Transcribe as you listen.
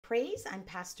Praise. I'm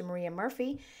Pastor Maria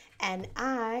Murphy, and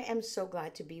I am so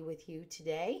glad to be with you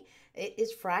today. It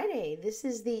is Friday. This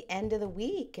is the end of the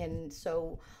week, and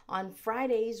so on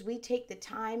Fridays, we take the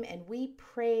time and we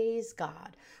praise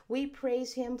God. We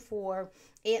praise Him for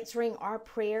answering our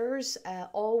prayers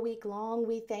all week long.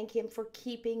 We thank Him for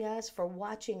keeping us, for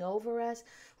watching over us.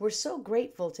 We're so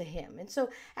grateful to Him. And so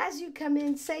as you come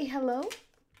in, say hello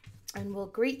and we'll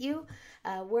greet you.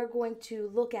 We're going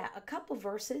to look at a couple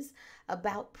verses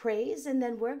about praise, and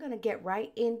then we're going to get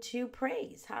right into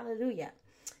praise. Hallelujah.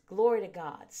 Glory to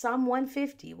God. Psalm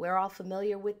 150. We're all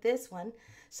familiar with this one.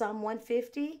 Psalm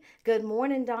 150. Good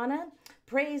morning, Donna.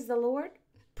 Praise the Lord.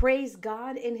 Praise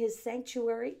God in His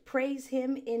sanctuary. Praise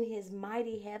Him in His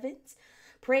mighty heavens.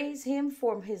 Praise Him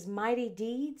for His mighty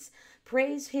deeds.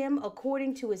 Praise Him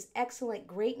according to His excellent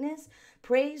greatness.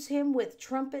 Praise Him with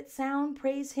trumpet sound.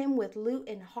 Praise Him with lute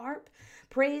and harp.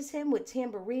 Praise Him with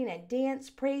tambourine and dance.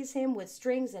 Praise Him with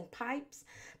strings and pipes.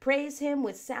 Praise Him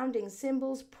with sounding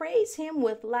cymbals. Praise Him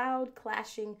with loud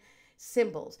clashing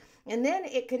cymbals. And then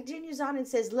it continues on and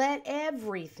says, let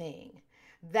everything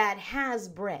that has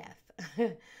breath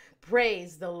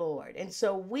praise the Lord. And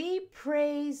so we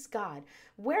praise God.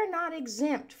 We're not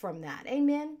exempt from that.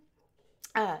 Amen.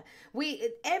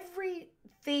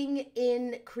 Everything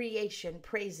in creation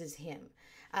praises Him.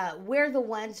 We're the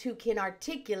ones who can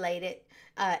articulate it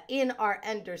in our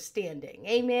understanding.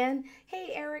 Amen.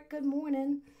 Hey, Eric, good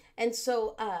morning. And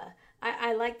so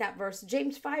I like that verse.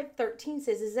 James 5:13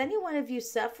 says, is any one of you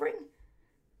suffering?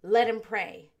 Let him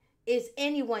pray. Is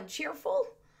anyone cheerful?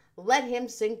 Let him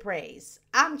sing praise.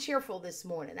 I'm cheerful this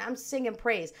morning. I'm singing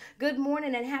praise. Good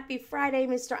morning and happy Friday,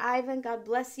 Mr. Ivan. God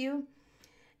bless you.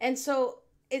 And so,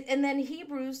 and then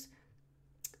Hebrews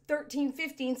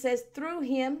 13:15 says, through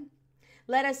Him,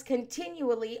 let us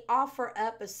continually offer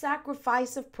up a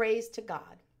sacrifice of praise to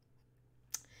God.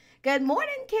 Good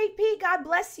morning, KP. God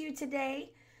bless you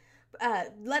today.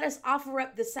 Let us offer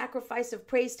up the sacrifice of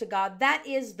praise to God. That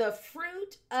is the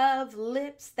fruit of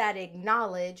lips that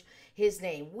acknowledge His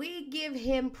name. We give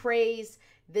Him praise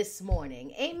this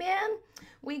morning. Amen.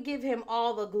 We give Him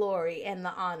all the glory and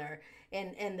the honor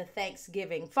and the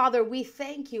thanksgiving. Father, we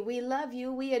thank you. We love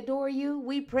you. We adore you.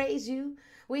 We praise you.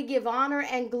 We give honor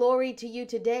and glory to you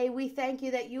today. We thank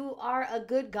you that you are a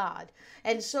good God.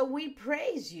 And so we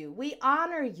praise you. We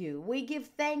honor you. We give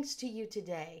thanks to you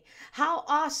today. How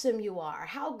awesome you are.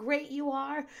 How great you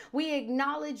are. We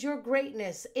acknowledge your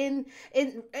greatness in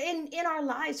our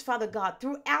lives, Father God.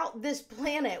 Throughout this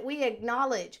planet, we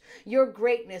acknowledge your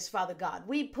greatness, Father God.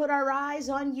 We put our eyes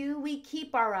on you. We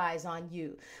keep our eyes on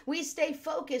you. We stay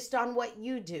focused on what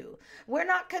you do. We're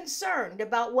not concerned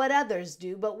about what others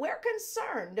do, but we're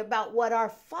concerned about what our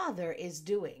Father is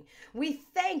doing. We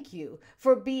thank you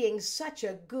for being such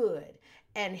a good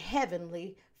and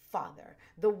heavenly Father,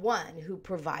 the one who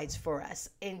provides for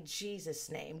us. In Jesus'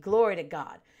 name, glory to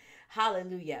God.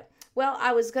 Hallelujah. Well,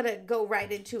 I was going to go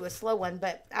right into a slow one,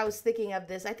 but I was thinking of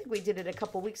this. I think we did it a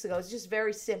couple weeks ago. It's just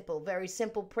very simple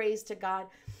praise to God.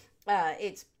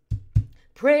 It's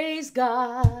praise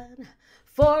God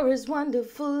for His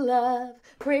wonderful love.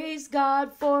 Praise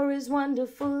God for His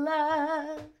wonderful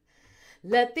love.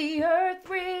 Let the earth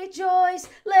rejoice.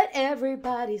 Let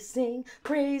everybody sing.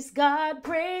 Praise God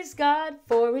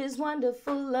for His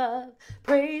wonderful love.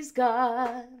 Praise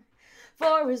God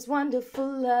for His wonderful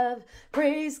love.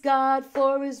 Praise God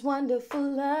for His wonderful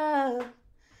love.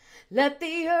 Let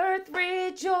the earth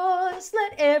rejoice,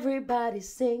 let everybody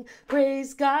sing.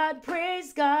 Praise God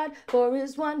for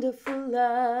His wonderful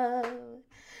love.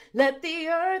 Let the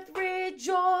earth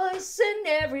rejoice and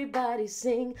everybody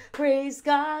sing. Praise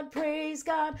God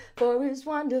for His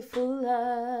wonderful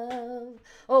love.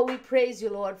 Oh, we praise you,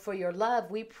 Lord, for your love.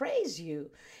 We praise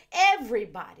you.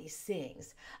 Everybody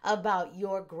sings about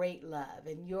your great love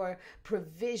and your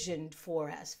provision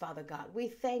for us, Father God. We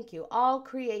thank you. All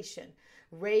creation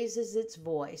raises its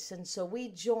voice, and so we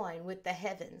join with the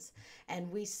heavens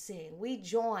and we sing. We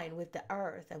join with the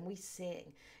earth and we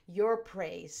sing your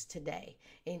praise today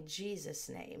in Jesus'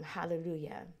 name.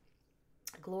 Hallelujah.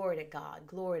 Glory to God.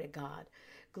 Glory to God.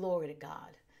 Glory to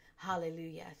God.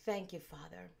 Hallelujah. Thank you,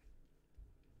 Father.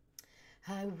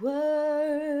 I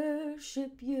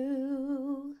worship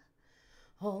you,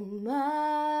 Almighty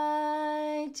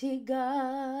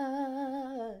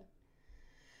God.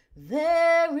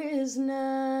 There is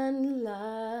none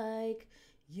like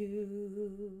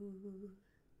you.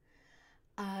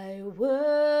 I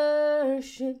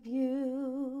worship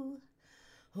you,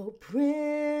 O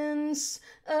Prince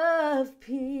of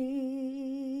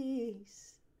Peace.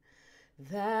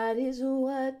 That is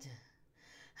what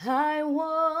I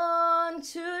want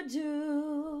to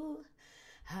do.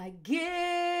 I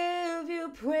give you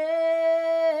praise,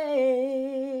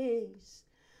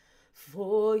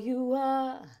 for you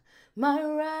are my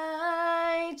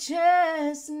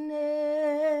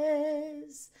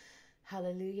righteousness.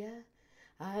 Hallelujah.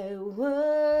 I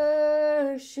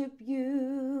worship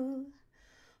you,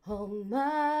 Almighty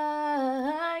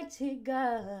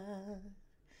God.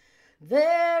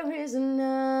 There is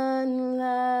none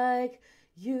like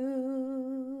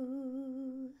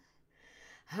you.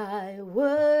 I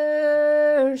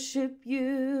worship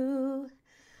you,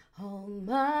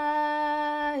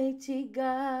 Almighty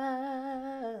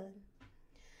God.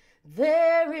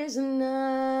 There is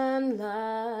none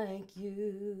like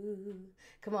you.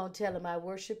 Come on, tell him, I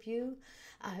worship you.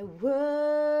 I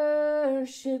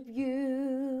worship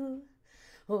you,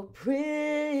 O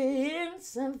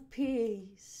Prince of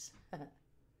Peace.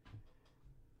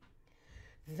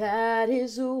 That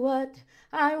is what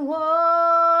I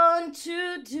want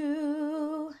to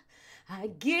do. I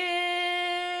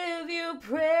give you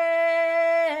praise,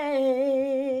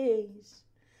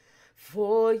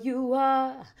 for you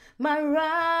are my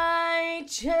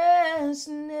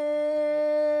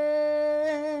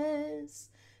righteousness.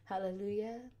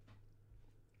 Hallelujah.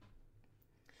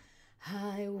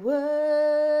 I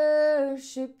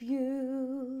worship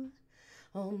you,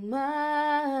 Almighty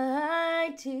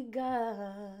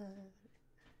God.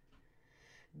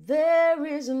 There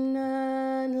is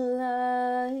none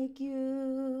like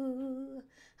you.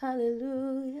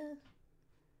 Hallelujah.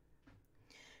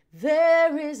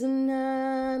 There is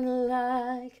none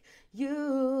like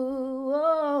you.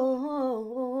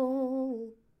 Oh,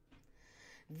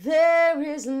 there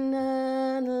is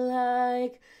none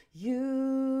like you.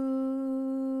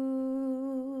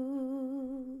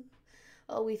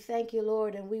 Oh, we thank you,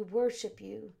 Lord, and we worship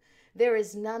you. There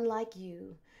is none like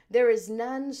you. There is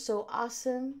none so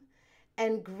awesome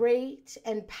and great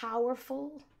and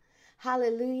powerful.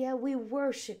 Hallelujah. We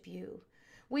worship you.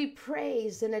 We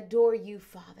praise and adore you,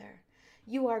 Father.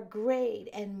 You are great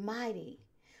and mighty.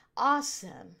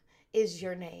 Awesome is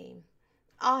your name.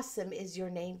 Awesome is your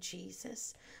name,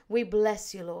 Jesus. We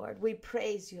bless you, Lord. We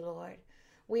praise you, Lord.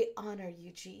 We honor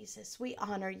you, Jesus. We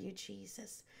honor you,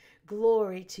 Jesus.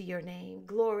 Glory to your name.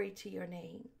 Glory to your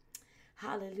name.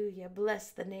 Hallelujah. Bless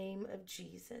the name of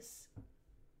Jesus.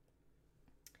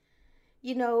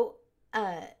 You know,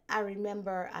 I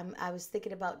remember I was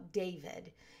thinking about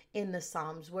David in the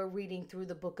Psalms. We're reading through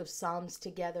the book of Psalms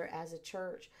together as a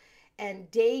church. And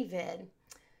David,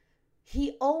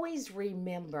 he always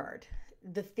remembered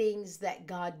the things that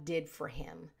God did for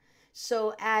him.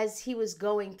 So as he was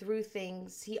going through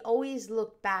things, he always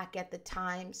looked back at the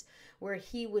times where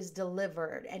he was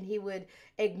delivered, and he would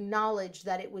acknowledge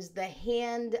that it was the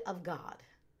hand of God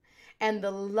and the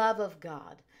love of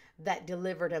God that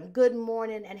delivered him. Good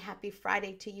morning and happy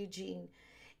Friday to Eugene.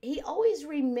 He always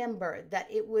remembered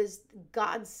that it was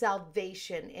God's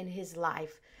salvation in his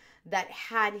life that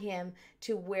had him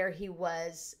to where he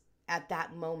was at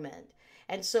that moment.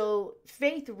 And so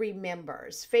faith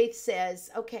remembers. Faith says,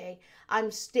 okay,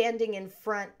 I'm standing in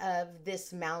front of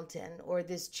this mountain or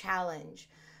this challenge,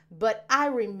 but I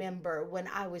remember when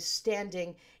I was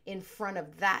standing in front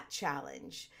of that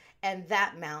challenge and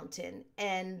that mountain,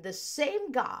 and the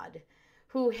same God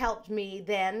who helped me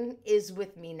then is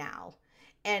with me now.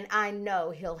 And I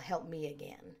know he'll help me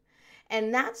again.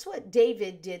 And that's what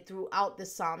David did throughout the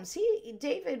Psalms.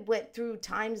 David went through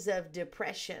times of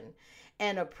depression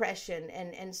and oppression,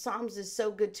 and Psalms is so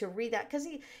good to read that because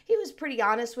he was pretty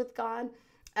honest with God.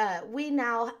 We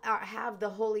now have the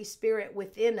Holy Spirit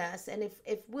within us, and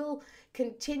if we'll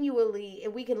continually,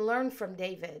 and we can learn from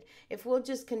David, if we'll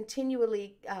just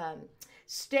continually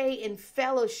stay in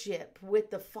fellowship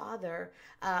with the Father,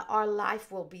 our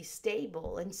life will be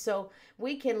stable. And so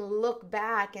we can look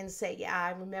back and say, yeah,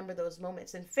 I remember those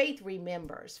moments. And faith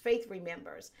remembers. Faith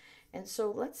remembers. And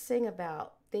so let's sing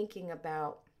about thinking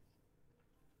about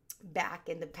back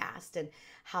in the past and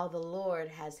how the Lord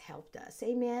has helped us.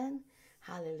 Amen.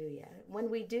 Hallelujah.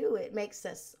 When we do, it makes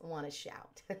us want to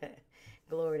shout.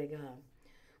 Glory to God.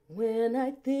 When I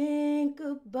think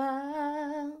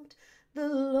about the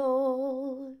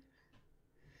Lord,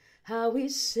 how he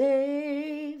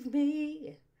saved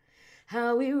me,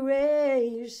 how he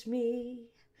raised me,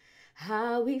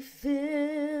 how he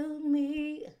filled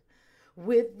me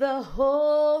with the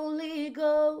Holy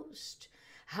Ghost,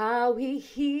 how he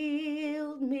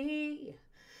healed me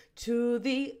to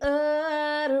the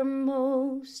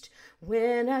uttermost.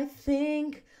 When I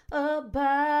think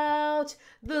about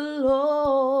the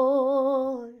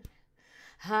Lord,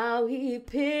 how he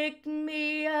picked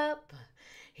me up,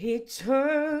 he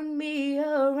turned me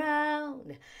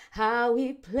around, how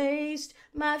he placed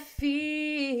my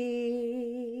feet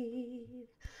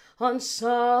on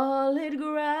solid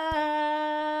ground.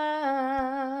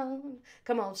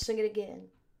 Come on, sing it again.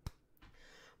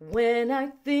 When I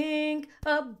think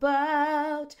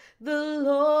about the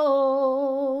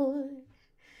Lord,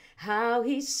 how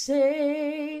he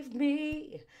saved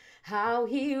me, how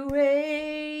he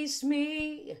raised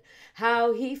me,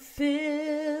 how he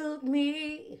filled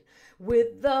me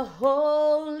with the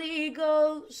Holy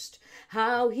Ghost,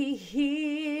 how he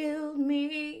healed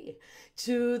me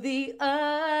to the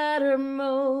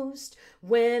uttermost.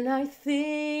 When I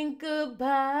think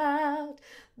about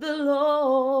the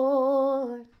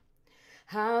Lord,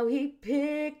 how he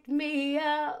picked me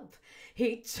up,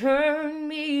 he turned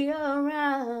me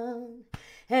around,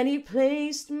 and he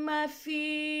placed my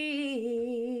feet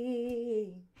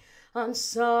on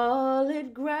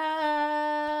solid ground.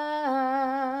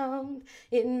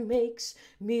 It makes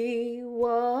me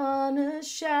wanna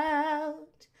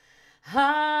shout,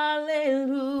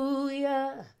 hallelujah.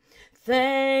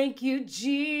 Thank you,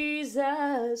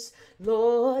 Jesus.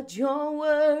 Lord, you're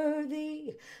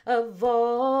worthy of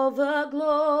all the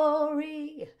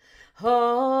glory,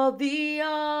 all the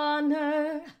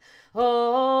honor,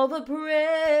 all the praise.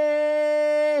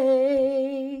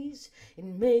 It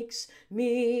makes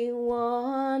me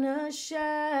wanna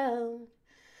shout,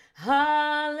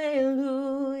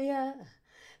 hallelujah.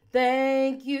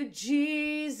 Thank you,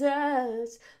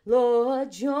 Jesus.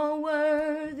 Lord, you're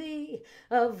worthy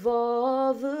of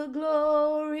all the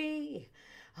glory,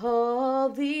 all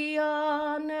the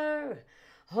honor,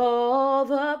 all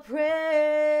the praise.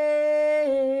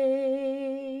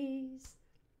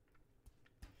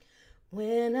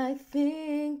 When I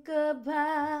think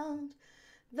about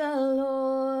the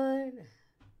Lord,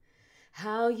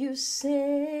 how you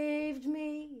saved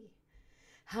me,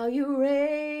 how you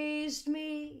raised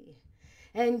me,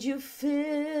 and you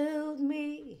filled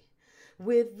me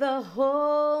with the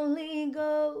Holy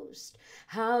Ghost,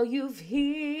 how you've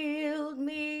healed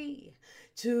me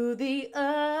to the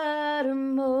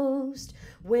uttermost.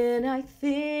 When I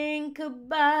think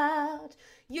about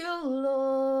you,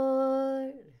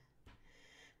 Lord,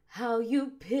 how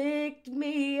you picked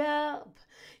me up,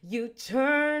 you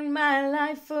turned my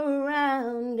life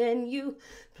around, and you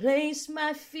placed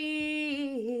my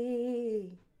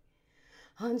feet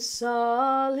on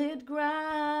solid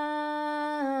ground.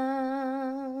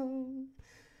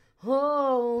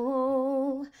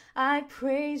 Oh, I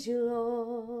praise you,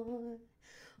 Lord.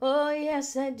 Oh,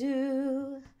 yes, I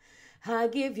do. I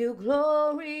give you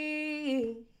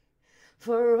glory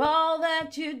for all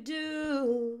that you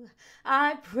do.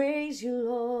 I praise you,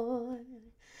 Lord.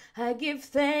 I give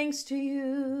thanks to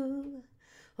you.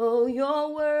 Oh, you're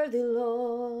worthy,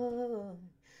 Lord.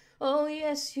 Oh,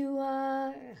 yes, you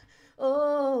are.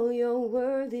 Oh, you're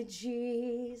worthy,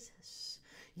 Jesus.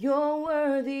 You're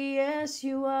worthy, yes,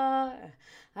 you are.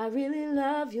 I really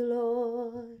love you,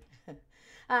 Lord.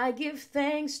 I give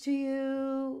thanks to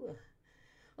you.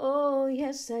 Oh,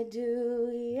 yes, I do.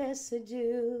 Yes, I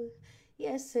do.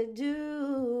 Yes, I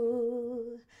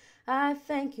do. I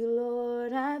thank you,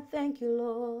 Lord. I thank you,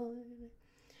 Lord.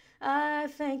 I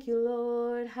thank you,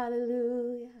 Lord.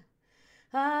 Hallelujah.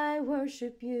 I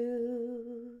worship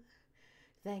you.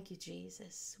 Thank you,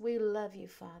 Jesus. We love you,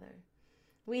 Father.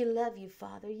 We love you,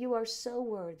 Father. You are so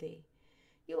worthy.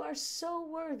 You are so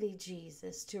worthy,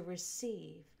 Jesus, to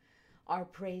receive our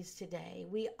praise today.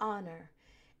 We honor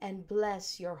and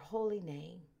bless your holy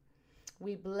name.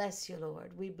 We bless you,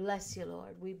 Lord. We bless you,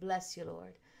 Lord. We bless you,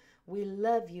 Lord. We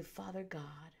love you, Father God.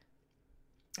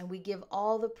 And we give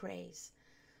all the praise,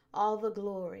 all the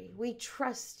glory. We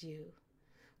trust you.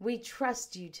 We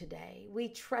trust you today. We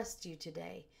trust you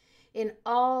today. In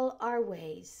all our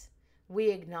ways, we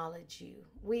acknowledge you.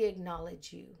 We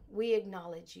acknowledge you. We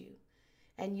acknowledge you.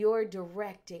 And you're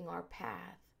directing our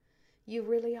path. You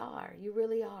really are. You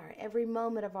really are. Every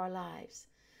moment of our lives,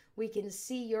 we can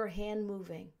see your hand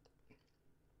moving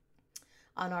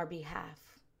on our behalf.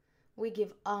 We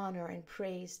give honor and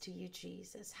praise to you,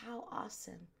 Jesus. How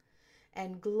awesome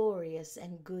and glorious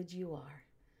and good you are.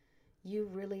 You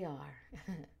really are.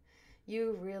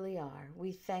 You really are.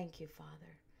 We thank you,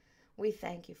 Father. We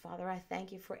thank you, Father. I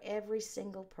thank you for every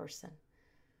single person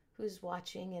who's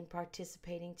watching and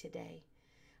participating today.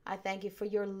 I thank you for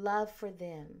your love for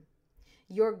them,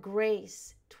 your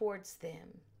grace towards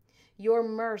them, your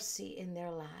mercy in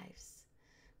their lives.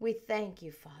 We thank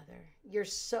you, Father. You're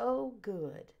so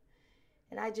good.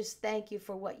 And I just thank you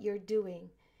for what you're doing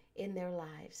in their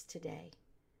lives today.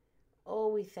 Oh,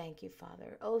 we thank you,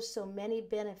 Father. Oh, so many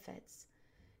benefits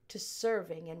to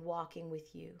serving and walking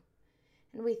with you.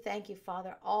 And we thank you,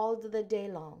 Father, all the day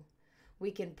long.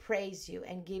 We can praise you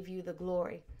and give you the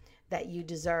glory that you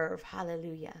deserve.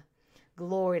 Hallelujah.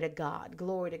 Glory to God.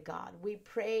 Glory to God. We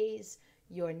praise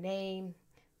your name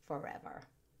forever.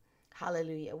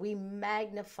 Hallelujah. We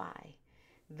magnify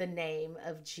the name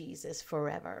of Jesus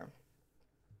forever.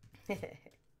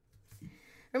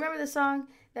 Remember the song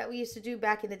that we used to do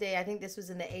back in the day? I think this was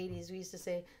in the 80s. We used to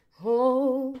say,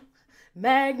 oh,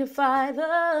 magnify the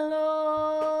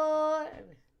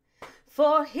Lord,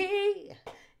 for he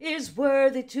is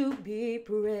worthy to be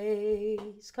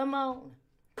praised. Come on.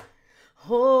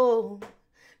 Oh,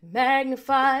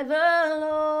 magnify the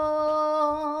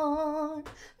Lord,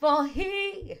 for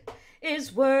he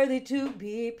is worthy to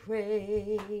be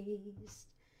praised.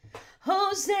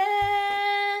 Hosanna,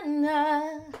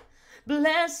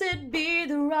 blessed be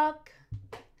the rock,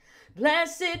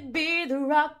 blessed be the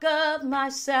rock of my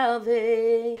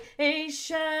salvation.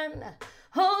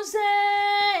 Hosanna,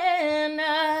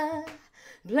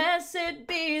 blessed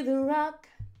be the rock,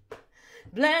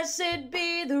 blessed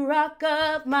be the rock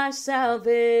of my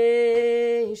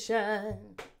salvation.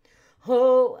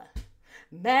 Oh,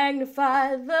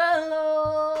 magnify the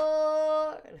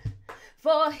Lord,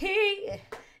 for he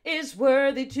is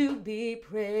worthy to be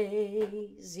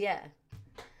praised. Yeah.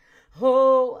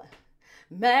 Oh,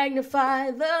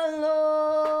 magnify the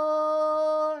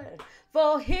Lord,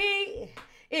 for he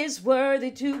is worthy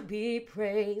to be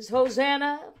praised.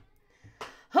 Hosanna,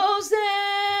 Hosanna,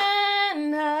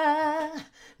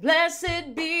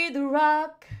 blessed be the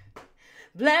rock,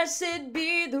 blessed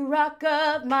be the rock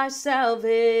of my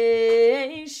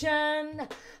salvation.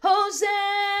 Hosanna,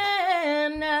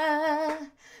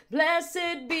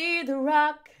 blessed be the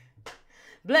rock,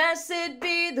 blessed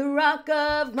be the rock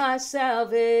of my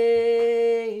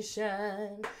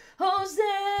salvation. Hosanna,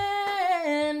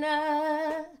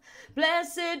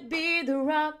 blessed be the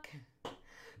rock,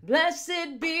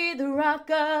 blessed be the rock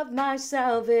of my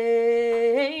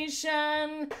salvation.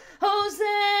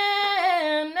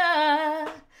 Hosanna,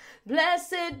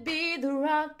 blessed be the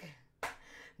rock,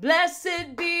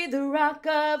 blessed be the rock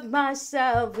of my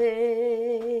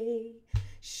salvation.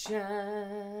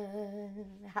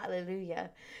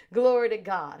 Hallelujah. Glory to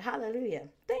God. Hallelujah.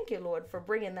 Thank you, Lord, for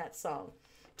bringing that song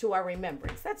to our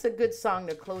remembrance. That's a good song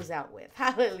to close out with.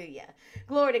 Hallelujah.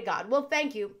 Glory to God. Well,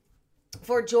 thank you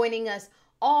for joining us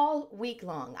all week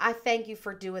long. I thank you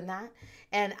for doing that.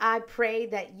 And I pray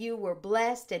that you were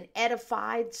blessed and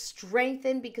edified,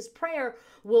 strengthened, because prayer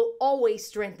will always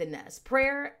strengthen us.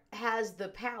 Prayer has the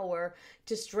power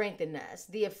to strengthen us.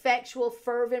 The effectual,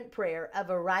 fervent prayer of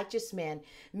a righteous man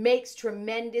makes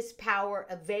tremendous power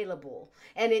available,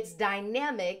 and it's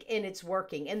dynamic in its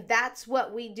working. And that's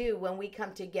what we do when we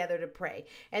come together to pray.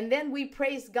 And then we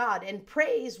praise God, and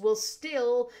praise will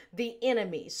still the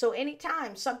enemy. So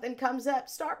anytime something comes up,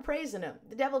 start praising him.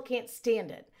 The devil can't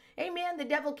stand it. Amen. The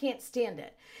devil can't stand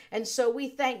it. And so we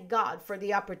thank God for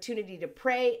the opportunity to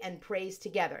pray and praise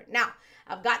together. Now,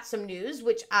 I've got some news,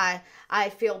 which I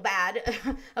feel bad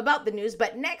about the news,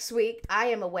 but next week I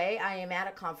am away. I am at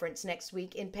a conference next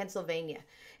week in Pennsylvania.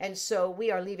 And so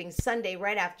we are leaving Sunday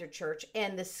right after church,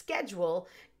 and the schedule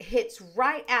hits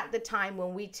right at the time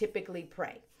when we typically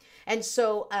pray. And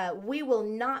so we will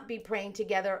not be praying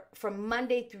together from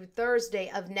Monday through Thursday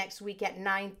of next week at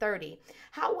 9:30.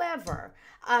 However,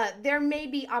 there may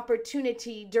be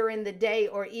opportunity during the day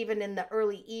or even in the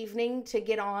early evening to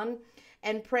get on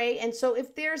and pray. And so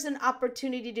if there's an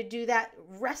opportunity to do that,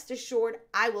 rest assured,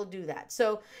 I will do that.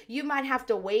 So you might have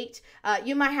to wait.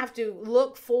 You might have to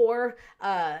look for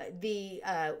the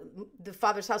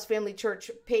Father's House Family Church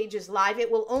pages live.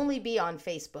 It will only be on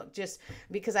Facebook, just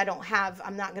because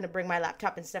I'm not going to bring my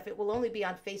laptop and stuff. It will only be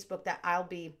on Facebook that I'll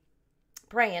be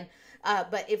praying.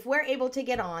 But if we're able to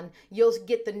get on, you'll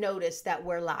get the notice that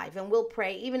we're live, and we'll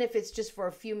pray, even if it's just for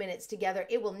a few minutes together.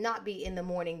 It will not be in the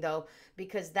morning, though,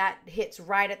 because that hits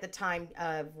right at the time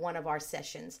of one of our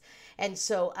sessions. And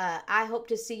so I hope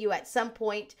to see you at some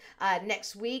point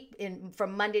next week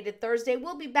from Monday to Thursday.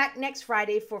 We'll be back next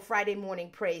Friday for Friday morning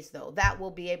praise, though. That we'll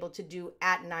be able to do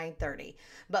at 9:30.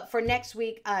 But for next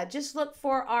week, just look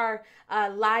for our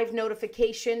live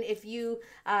notification. If you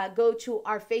go to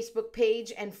our Facebook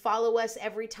page and follow us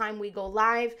every time we go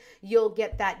live, you'll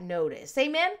get that notice.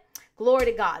 Amen. Glory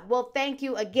to God. Well, thank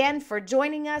you again for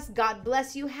joining us. God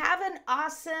bless you. Have an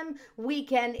awesome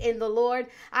weekend in the Lord.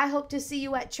 I hope to see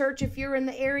you at church if you're in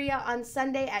the area on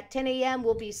Sunday at 10 a.m.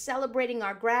 We'll be celebrating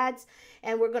our grads,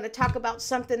 and we're going to talk about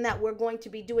something that we're going to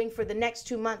be doing for the next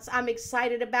 2 months. I'm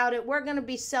excited about it. We're going to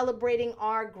be celebrating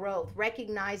our growth,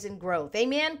 recognizing growth.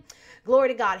 Amen. Glory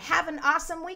to God. Have an awesome week.